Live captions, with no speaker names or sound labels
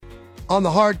on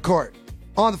the hard court,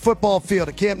 on the football field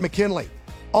at Camp McKinley,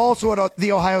 also at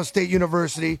the Ohio State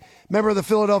University, member of the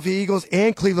Philadelphia Eagles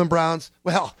and Cleveland Browns.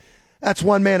 Well, that's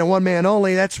one man and one man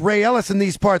only. That's Ray Ellis in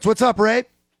these parts. What's up, Ray?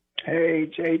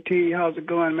 Hey, JT, how's it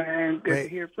going, man? Good Great. to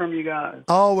hear from you guys.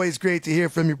 Always great to hear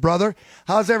from you, brother.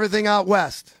 How's everything out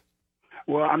west?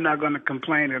 Well, I'm not going to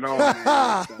complain at all,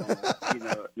 man.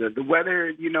 The weather,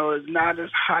 is not as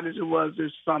hot as it was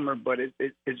this summer, but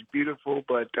it's beautiful.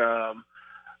 But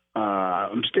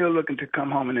I'm still looking to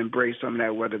come home and embrace some of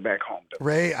that weather back home, though.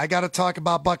 Ray, I got to talk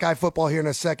about Buckeye football here in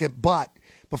a second, but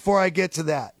before I get to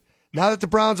that, now that the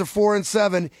Browns are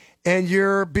 4-7 and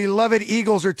your beloved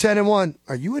Eagles are 10-1,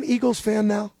 are you an Eagles fan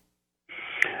now?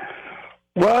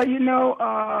 Well,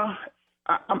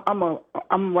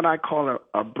 I'm what I call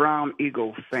a brown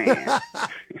Eagle fan,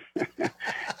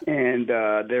 and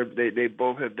they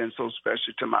both have been so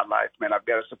special to my life, man. I've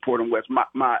got to support them. West, my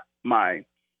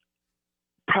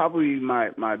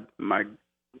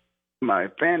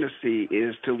fantasy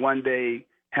is to one day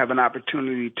have an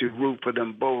opportunity to root for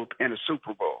them both in a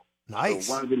Super Bowl. Nice.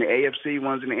 So one's in the AFC,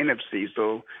 one's in the NFC,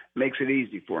 so makes it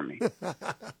easy for me.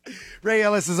 Ray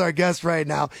Ellis is our guest right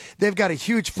now. They've got a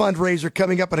huge fundraiser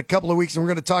coming up in a couple of weeks, and we're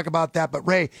going to talk about that. But,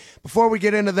 Ray, before we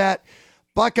get into that,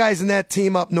 Buckeyes and that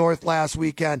team up north last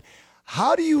weekend,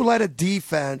 how do you let a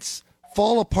defense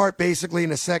fall apart basically in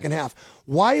the second half?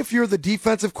 Why, if you're the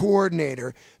defensive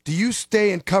coordinator, do you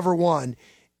stay in cover one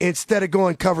instead of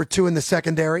going cover two in the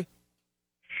secondary?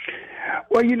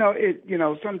 Well,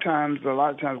 sometimes, a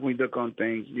lot of times when we look on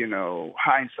things,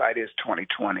 hindsight is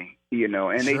 20/20,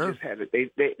 and they just had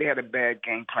they had a bad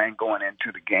game plan going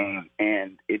into the game,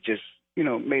 and it just,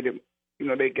 made it,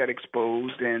 they got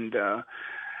exposed, and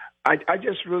I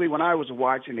just really, when I was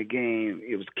watching the game,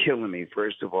 it was killing me,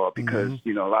 first of all, because,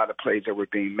 a lot of plays that were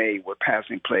being made were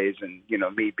passing plays. And,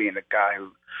 me being a guy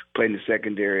who played in the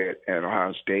secondary at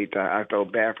Ohio State, I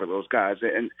felt bad for those guys.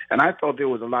 And I thought there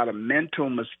was a lot of mental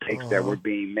mistakes that were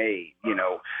being made.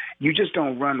 You just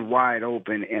don't run wide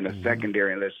open in a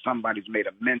secondary unless somebody's made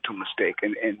a mental mistake.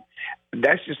 And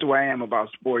that's just the way I am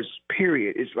about sports,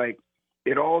 period. It's like,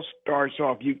 it all starts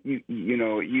off. You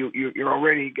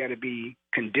already got to be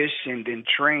conditioned and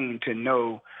trained to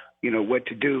know, what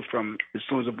to do from as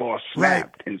soon as the ball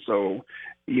snapped. Right. And so,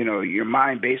 your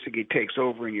mind basically takes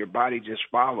over and your body just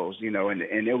follows. And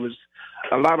it was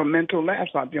a lot of mental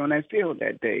lapse out there on that field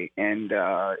that day, and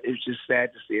it's just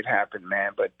sad to see it happen,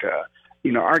 man. But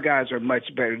our guys are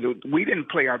much better. We didn't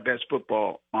play our best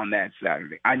football on that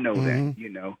Saturday. I know that,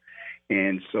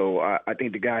 and so I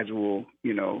think the guys will,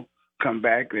 come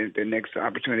back the next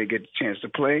opportunity to get the chance to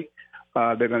play.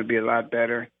 They're going to be a lot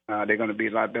better. They're going to be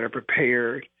a lot better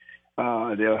prepared.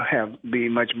 They'll be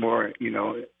much more,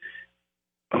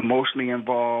 emotionally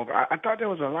involved. I thought there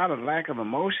was a lot of lack of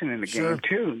emotion in the game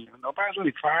too. Nobody's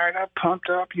really fired up,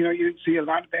 pumped up. You didn't see a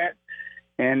lot of that,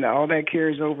 and all that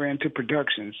carries over into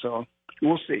production. So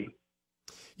we'll see.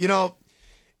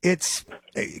 It's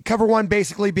cover one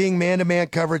basically being man-to-man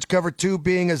coverage, cover two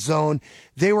being a zone.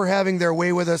 They were having their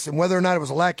way with us, and whether or not it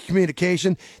was a lack of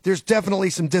communication, there's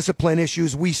definitely some discipline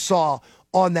issues we saw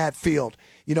on that field.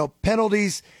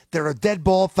 Penalties, there are dead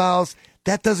ball fouls.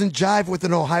 That doesn't jive with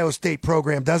an Ohio State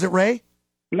program, does it, Ray?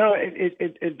 No,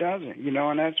 it doesn't,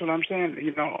 and that's what I'm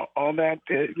saying. All that,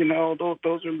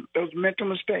 those mental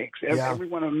mistakes. Every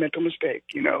one of them mental mistake,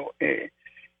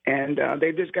 and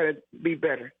they just got to be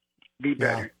better.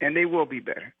 And they will be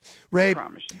better. Ray, I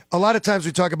promise you. A lot of times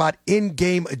we talk about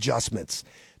in-game adjustments.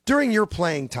 During your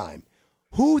playing time,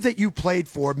 who that you played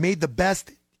for made the best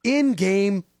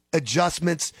in-game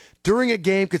adjustments during a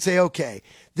game, could say, okay,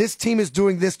 this team is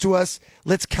doing this to us,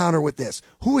 let's counter with this?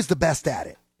 Who is the best at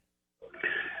it?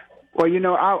 Well,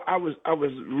 I was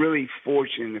really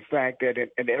fortunate in the fact that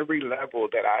at every level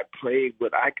that I played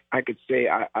with, I could say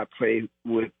I played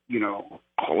with,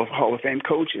 Hall of Fame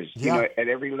coaches, at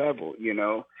every level,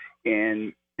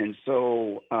 and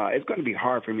so it's going to be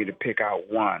hard for me to pick out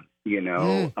one,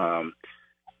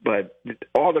 but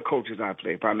all the coaches I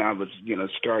played for, I was,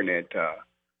 starting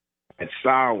at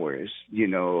Sowers,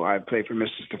 I played for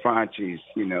Mr. Stefanchis,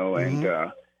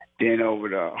 and then over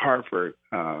to Hartford,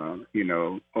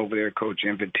 over there, Coach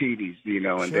Inventides,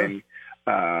 and then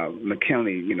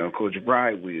McKinley, Coach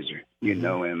Breitwieser,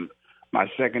 and my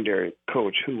secondary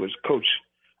coach, who was Coach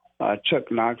Chuck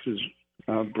Knox's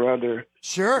brother.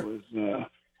 Sure. Was,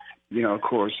 of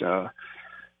course,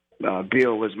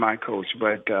 Bill was my coach,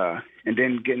 but and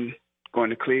then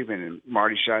going to Cleveland and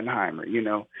Marty Schottenheimer,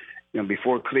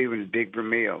 before Cleveland, Dick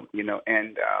Vermeil,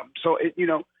 and so it,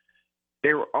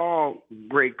 they were all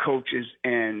great coaches,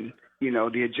 and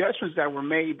the adjustments that were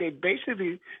made, the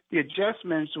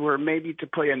adjustments were maybe to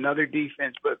play another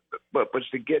defense, but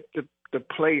to get the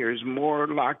players more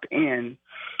locked in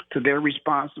to their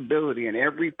responsibility, and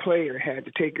every player had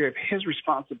to take care of his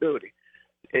responsibility.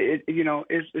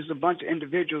 It's a bunch of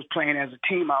individuals playing as a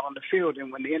team out on the field,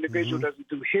 and when the individual doesn't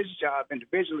do his job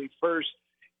individually first,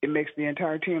 it makes the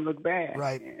entire team look bad.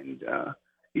 Right. And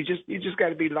you just got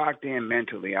to be locked in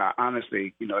mentally.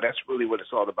 Honestly, that's really what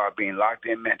it's all about, being locked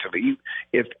in mentally.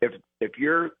 If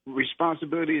your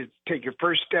responsibility is to take your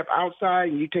first step outside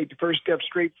and you take the first step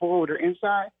straight forward or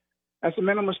inside, that's a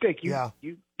mental mistake. You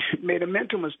made a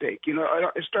mental mistake.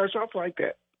 It starts off like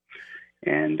that.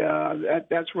 And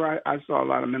that's where I saw a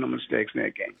lot of mental mistakes in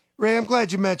that game. Ray, I'm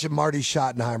glad you mentioned Marty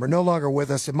Schottenheimer. No longer with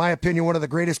us. In my opinion, one of the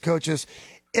greatest coaches,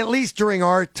 at least during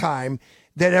our time,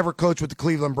 that ever coached with the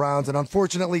Cleveland Browns. And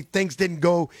unfortunately, things didn't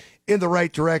go in the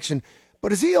right direction.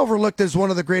 But is he overlooked as one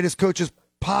of the greatest coaches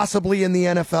possibly in the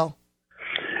NFL?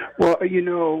 Well, the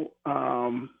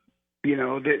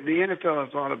NFL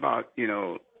is all about,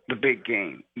 the big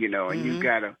game, and you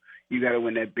gotta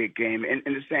win that big game. And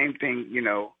the same thing,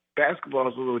 basketball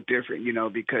is a little different,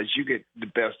 because you get the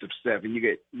best of 7, you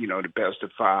get, the best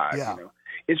of 5. Yeah.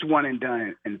 It's one and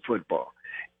done in football.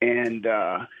 And,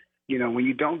 when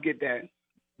you don't get that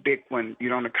big one, you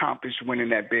don't accomplish winning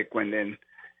that big one, then,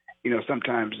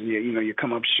 sometimes, you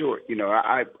come up short.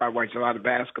 I watched a lot of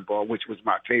basketball, which was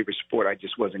my favorite sport. I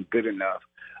just wasn't good enough.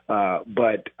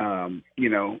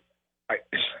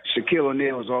 Shaquille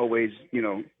O'Neal was always,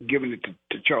 giving it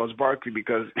to Charles Barkley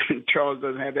because Charles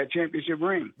doesn't have that championship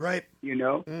ring. Right. He's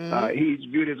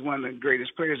viewed as one of the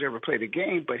greatest players to ever play the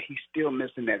game, but he's still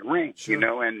missing that ring,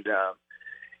 Sure.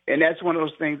 And that's one of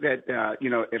those things that,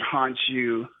 it haunts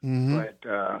you.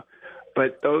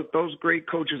 But those great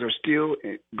coaches are still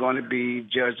going to be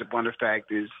judged upon the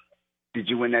fact is, did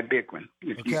you win that big one?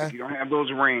 If you don't have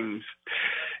those rings,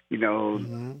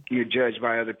 you're judged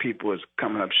by other people as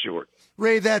coming up short.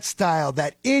 Ray, that style,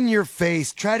 that in your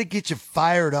face, try to get you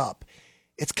fired up.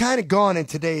 It's kind of gone in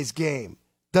today's game.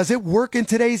 Does it work in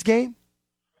today's game?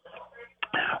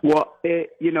 Well,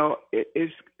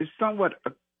 it's somewhat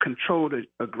a controlled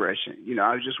aggression.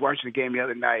 I was just watching the game the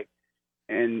other night,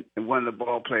 and one of the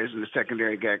ball players in the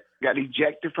secondary got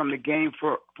ejected from the game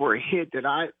for a hit that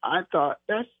I thought,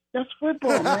 that's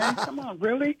football, man. Come on,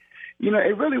 really?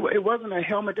 It wasn't a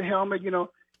helmet to helmet.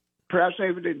 Perhaps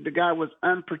maybe the guy was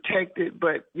unprotected,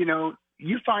 but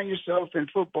you find yourself in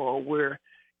football where,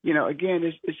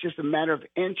 again, it's just a matter of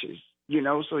inches.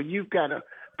 So you've got to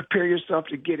prepare yourself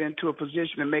to get into a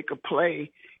position and make a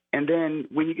play. And then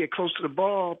when you get close to the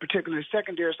ball, particularly the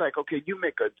secondary, it's like, okay, you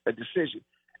make a decision.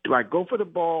 Do I go for the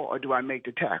ball or do I make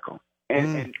the tackle?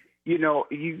 And you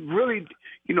really,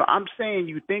 I'm saying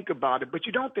you think about it, but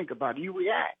you don't think about it. You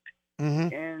react.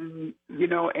 And,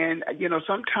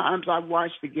 sometimes I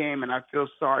watch the game and I feel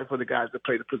sorry for the guys that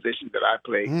play the position that I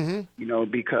play,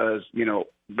 because,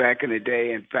 back in the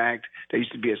day, in fact, there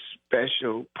used to be a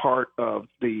special part of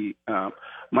the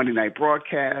Monday night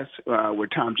broadcast where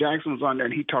Tom Jackson was on there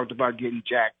and he talked about getting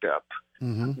jacked up.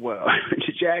 Well,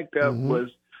 jacked up was,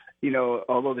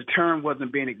 although the term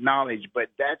wasn't being acknowledged, but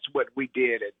that's what we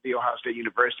did at The Ohio State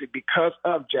University because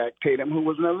of Jack Tatum, who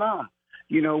was an alum.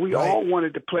 We all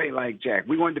wanted to play like Jack.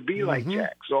 We wanted to be like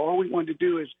Jack. So all we wanted to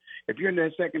do is, if you're in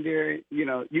that secondary,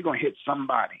 you're going to hit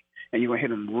somebody, and you're going to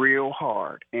hit them real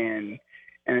hard. And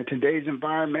in today's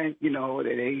environment,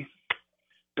 they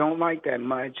don't like that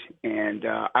much. And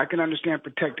I can understand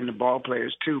protecting the ball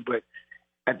players too, but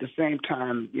at the same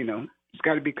time, it's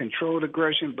got to be controlled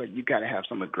aggression, but you got to have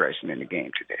some aggression in the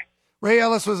game today. Ray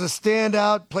Ellis was a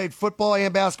standout, played football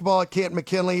and basketball at Canton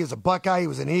McKinley. He's a Buckeye. He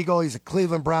was an Eagle. He's a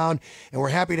Cleveland Brown, and we're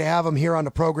happy to have him here on the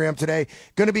program today.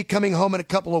 Going to be coming home in a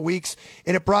couple of weeks,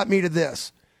 and it brought me to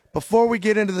this. Before we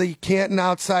get into the Canton,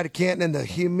 outside of Canton, and the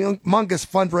humongous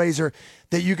fundraiser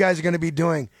that you guys are going to be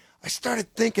doing, I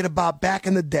started thinking about back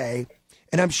in the day,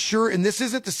 and I'm sure, and this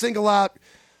isn't to single out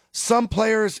some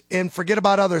players and forget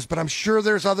about others, but I'm sure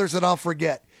there's others that I'll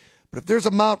forget. But if there's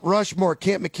a Mount Rushmore,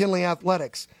 Canton McKinley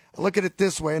Athletics, I look at it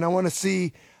this way, and I want to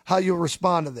see how you'll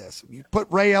respond to this. You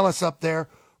put Ray Ellis up there,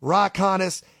 Rock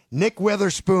Honest, Nick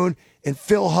Witherspoon, and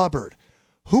Phil Hubbard.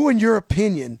 Who, in your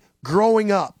opinion, growing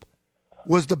up,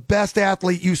 was the best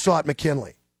athlete you saw at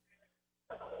McKinley?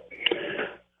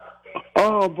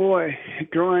 Oh, boy.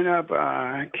 Growing up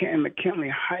in McKinley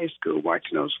High School,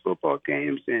 watching those football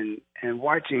games and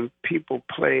watching people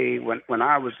play when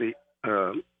I was a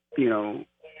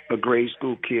grade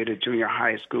school kid, a junior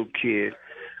high school kid,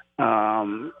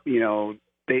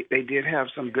 they did have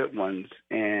some good ones.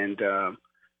 And,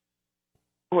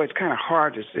 it's kind of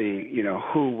hard to see,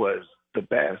 who was the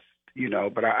best.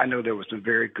 but I know there were some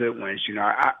very good ones.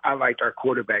 I liked our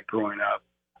quarterback growing up,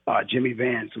 Jimmy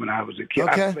Vance, when I was a kid.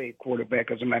 Okay. I played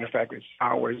quarterback, as a matter of fact, at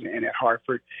Sowers and at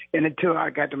Hartford. And until I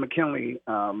got to McKinley,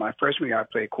 my freshman year, I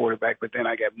played quarterback, but then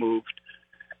I got moved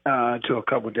to a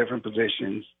couple different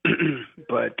positions.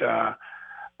 But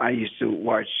I used to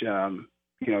watch,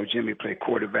 Jimmy play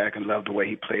quarterback and loved the way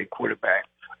he played quarterback.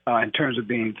 In terms of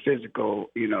being physical,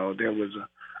 there was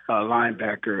a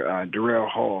linebacker, Darrell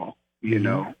Hall,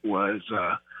 was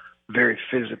a very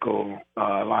physical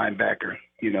linebacker,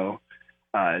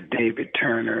 David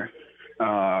Turner,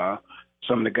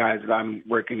 some of the guys that I'm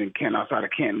working in Canton, outside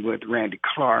of Canton with, Randy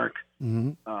Clark,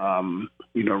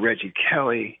 Reggie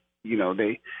Kelly,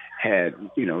 they had,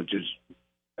 just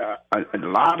a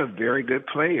lot of very good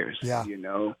players,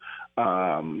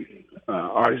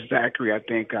 Artis Zachary, I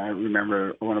think I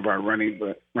remember one of our running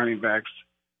backs.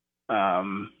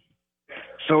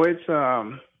 So it's,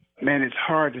 it's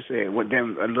hard to say with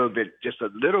them just a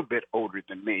little bit older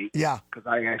than me. Yeah. Because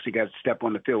I actually got to step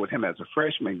on the field with him as a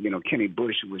freshman. Kenny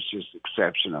Bush was just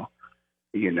exceptional,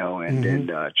 and then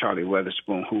Charlie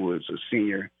Weatherspoon, who was a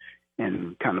senior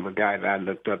and kind of a guy that I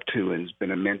looked up to and has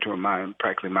been a mentor of mine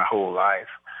practically my whole life.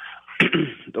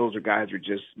 Those are guys who are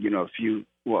just,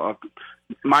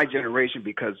 my generation,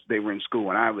 because they were in school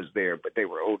when I was there, but they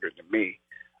were older than me.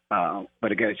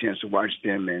 But I got a chance to watch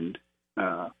them. And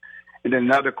then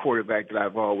another quarterback that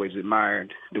I've always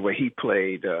admired, the way he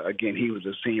played, again, he was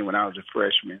a senior when I was a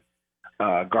freshman,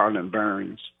 Garland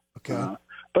Burns. Okay.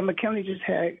 But McKinley just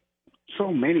had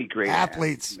so many great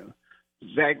athletes.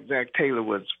 Zach Taylor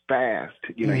was fast.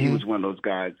 He was one of those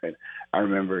guys that I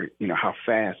remember, how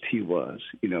fast he was.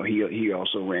 He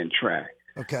also ran track.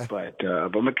 Okay. But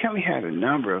McKinley had a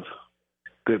number of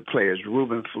good players.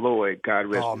 Reuben Floyd, God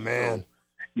rest his soul,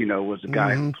 was the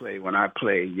guy who played when I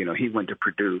played. He went to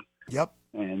Purdue. Yep.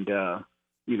 And,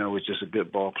 was just a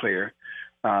good ball player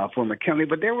for McKinley.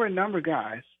 But there were a number of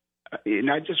guys,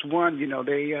 not just one.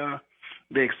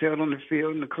 They excelled on the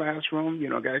field in the classroom.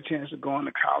 Got a chance to go on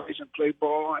to college and play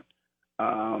ball.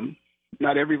 And,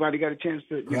 not everybody got a chance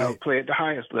to, play at the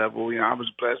highest level. I was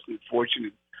blessed and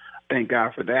fortunate. Thank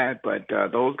God for that. But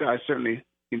those guys certainly,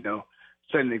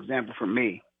 set an example for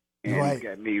me. And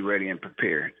got me ready and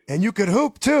prepared. And you could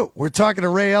hoop, too. We're talking to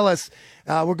Ray Ellis.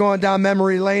 We're going down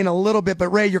memory lane a little bit. But,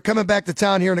 Ray, you're coming back to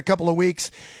town here in a couple of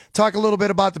weeks. Talk a little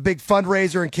bit about the big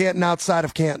fundraiser in Canton, outside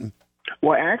of Canton.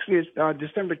 Well, actually, it's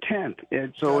December 10th.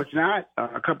 And so it's not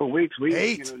a couple of weeks.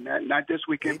 Not this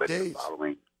weekend, but the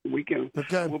following weekend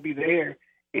we'll be there.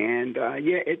 And,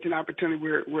 it's an opportunity.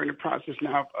 We're in the process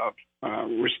now of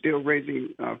we're still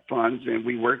raising funds, and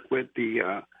we work with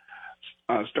the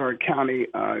Stark County,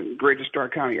 Greater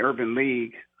Stark County Urban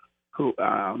League, who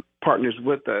partners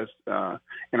with us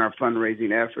in our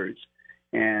fundraising efforts,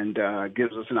 and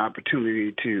gives us an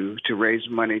opportunity to raise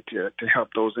money to help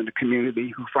those in the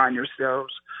community who find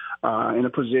themselves in a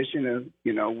position of,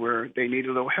 where they need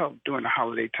a little help during the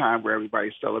holiday time, where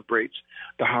everybody celebrates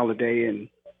the holiday and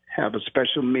have a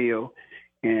special meal.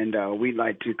 And we'd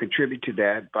like to contribute to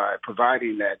that by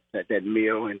providing that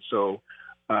meal. And so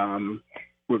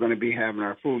we're going to be having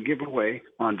our full giveaway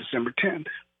on December 10th.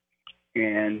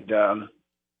 And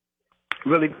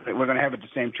really, we're going to have it at the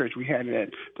same church we had it at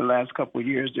the last couple of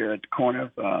years there at the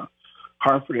corner of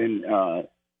Hartford and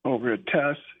over at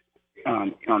Tuss,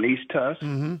 on East Tuss.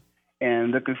 Mm-hmm.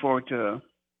 And looking forward to,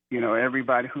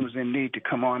 everybody who's in need to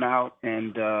come on out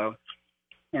and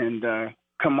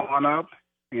come on up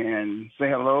and say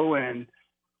hello, and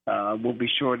we'll be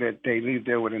sure that they leave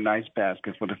there with a nice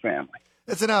basket for the family.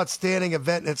 It's an outstanding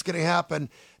event, and it's going to happen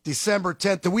December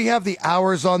 10th. Do we have the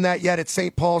hours on that yet at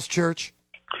St. Paul's Church?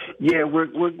 Yeah, we're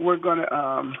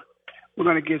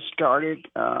gonna get started.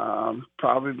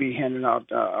 Probably be handing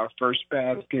out our first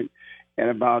basket at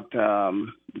about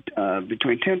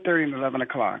between 10:30 and 11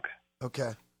 o'clock.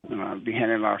 Okay. Be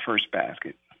handing out our first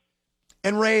basket.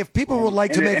 And Ray, if people would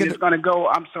like to make it, it's going to go.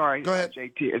 I'm sorry, go ahead.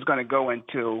 JT. It's going to go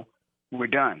until we're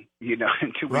done.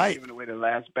 Until we're giving away the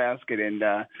last basket. And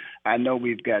I know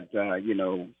we've got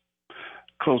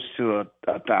close to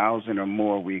 1,000 or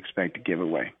more we expect to give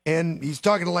away. And he's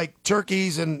talking like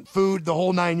turkeys and food, the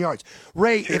whole 9 yards.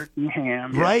 Ray, turkey,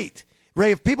 ham. Right.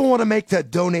 Ray, if people want to make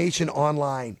that donation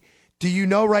online, do you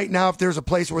know right now if there's a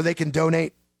place where they can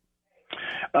donate?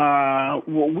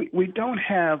 Well, we don't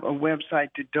have a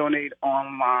website to donate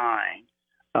online,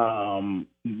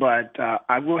 but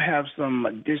I will have some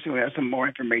more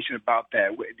information about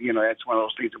that. That's one of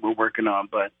those things that we're working on,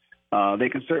 but they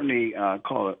can certainly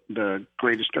call it the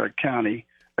Greater Stark County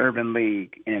Urban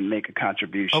League and make a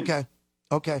contribution. Okay.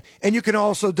 Okay. And you can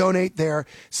also donate there,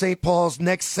 St. Paul's,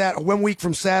 next 1 week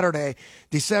from Saturday,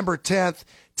 December 10th,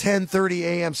 10:30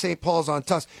 a.m., St. Paul's on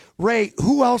Tusk. Ray,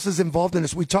 who else is involved in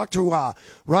this? We talked to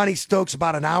Ronnie Stokes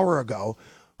about an hour ago.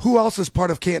 Who else is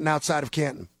part of Canton outside of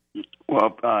Canton?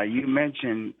 Well, you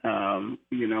mentioned,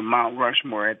 Mount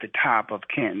Rushmore at the top of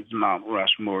Canton's Mount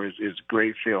Rushmore is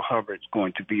great. Phil Hubbard's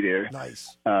going to be there.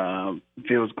 Nice.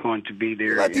 Phil's going to be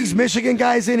there. Let these Michigan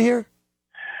guys in here?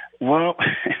 Well,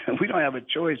 we don't have a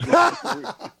choice.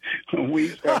 We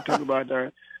start talking about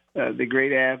the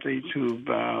great athletes who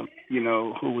were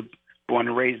born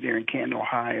and raised there in Canton,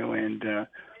 Ohio, and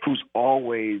who's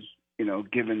always,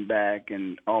 given back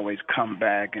and always come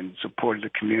back and supported the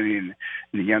community and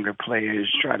the younger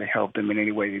players, try to help them in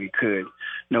any way that he could.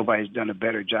 Nobody's done a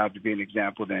better job to be an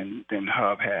example than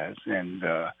Hub has, and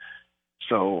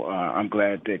so I'm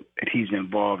glad that he's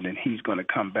involved and he's going to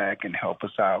come back and help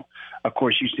us out. Of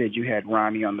course, you said you had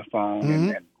Ronnie on the phone,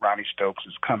 and Ronnie Stokes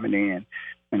is coming in,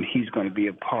 and he's going to be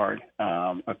a part.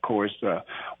 Of course,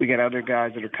 we got other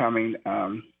guys that are coming.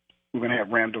 We're going to have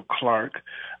Randall Clark.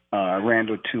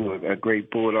 Randall, too, a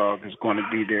great Bulldog, is going to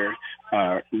be there.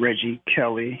 Reggie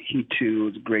Kelly, he, too,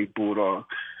 is a great Bulldog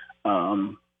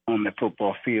on the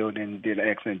football field and did an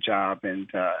excellent job, and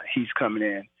he's coming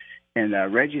in. And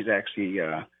Reggie's actually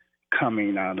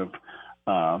coming out of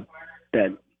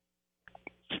that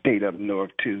state up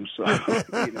north, too. So,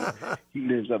 he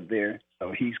lives up there,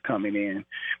 so he's coming in.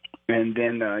 And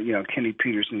then, Kenny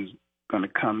Peterson's going to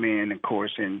come in, of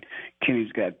course, and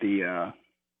Kenny's got Kenny's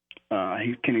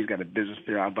got a business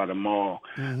there out by the mall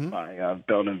by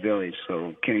Belden Village,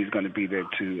 so Kenny's going to be there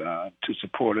to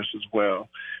support us as well.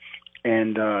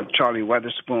 And Charlie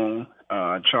Weatherspoon,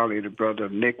 Charlie, the brother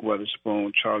of Nick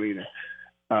Weatherspoon, Charlie, the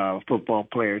football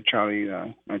player, Charlie,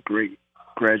 a great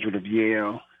graduate of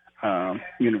Yale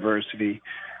University.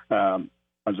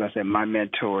 As I said, my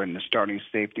mentor in the starting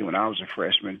safety when I was a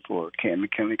freshman for Ken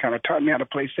McKinley kind of taught me how to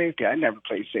play safety. I never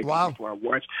played safety before. I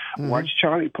watched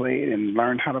Charlie play it and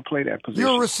learned how to play that position.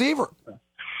 You're a receiver.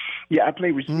 Yeah, I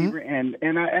played receiver and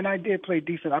I did play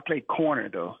defense. I played corner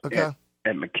though. Okay.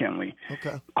 At McKinley.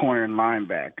 Okay. Corner and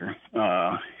linebacker.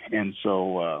 And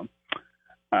so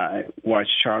I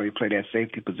watched Charlie play that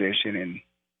safety position and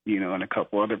and a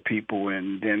couple other people,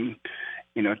 and then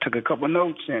took a couple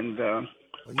notes and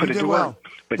put it to work.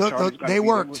 But they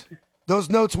worked. Those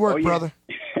notes worked, brother.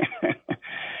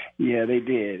 Yeah, they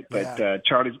did. But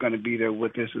Charlie's going to be there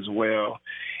with us as well.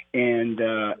 And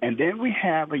then we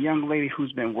have a young lady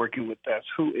who's been working with us,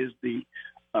 who is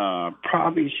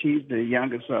probably she's the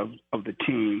youngest of the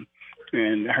team,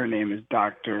 and her name is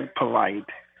Dr. Polite.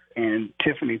 And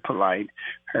Tiffany Polite,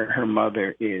 her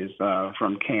mother is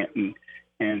from Canton,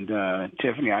 and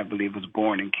Tiffany, I believe, was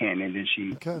born in Canton, and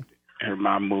her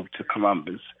mom moved to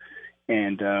Columbus,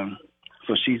 and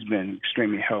so she's been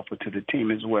extremely helpful to the team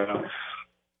as well.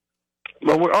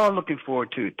 But we're all looking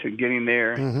forward to getting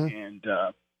there and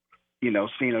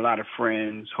seeing a lot of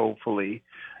friends, hopefully,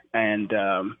 and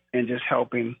just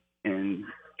helping and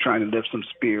trying to lift some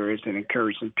spirits and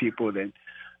encourage some people that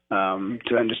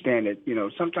to understand that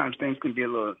sometimes things can be a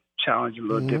little challenging, a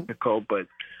little difficult, but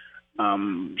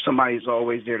somebody's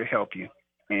always there to help you.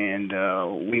 And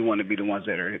we want to be the ones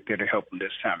that are there to help them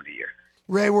this time of the year.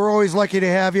 Ray, we're always lucky to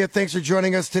have you. Thanks for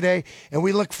joining us today. And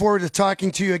we look forward to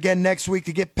talking to you again next week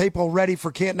to get people ready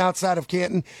for Canton outside of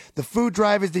Canton. The food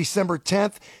drive is December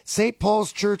 10th, St.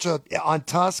 Paul's Church on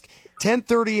Tusk,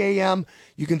 10:30 a.m.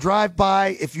 You can drive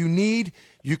by if you need.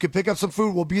 You can pick up some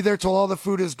food. We'll be there till all the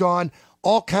food is gone.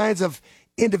 All kinds of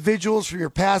individuals from your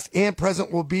past and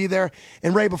present will be there.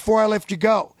 And Ray, before I let you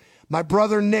go, my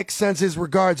brother Nick sends his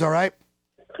regards, all right?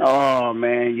 Oh,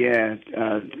 man, yeah.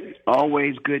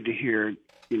 Always good to hear,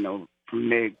 from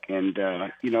Nick. And,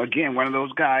 again, one of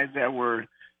those guys that were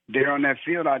there on that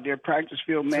field, out there, practice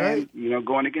field, man, right.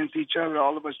 Going against each other,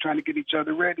 all of us trying to get each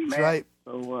other ready, man. That's right.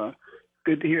 So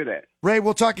good to hear that. Ray,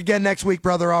 we'll talk again next week,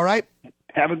 brother, all right?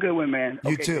 Have a good one, man.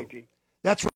 You okay, too. JT. That's right.